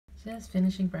Just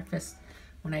finishing breakfast.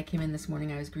 When I came in this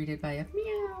morning, I was greeted by a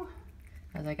meow.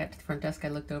 As I got to the front desk, I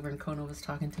looked over and Kona was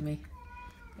talking to me.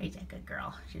 Ain't that good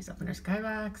girl? She was up in her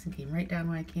skybox and came right down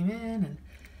when I came in, and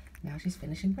now she's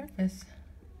finishing breakfast.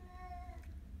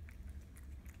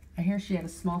 I hear she had a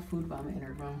small food vomit in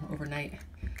her room overnight.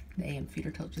 The AM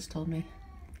feeder just told me.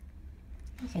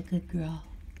 She's a good girl.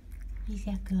 She's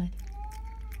that good.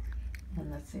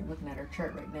 And let's see, I'm looking at her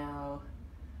chart right now.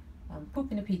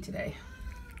 Pooping a pee today.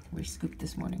 We scooped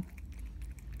this morning.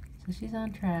 So she's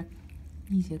on track.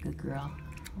 She's a good girl.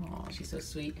 Oh, she's so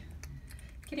sweet.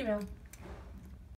 Kitty Bell.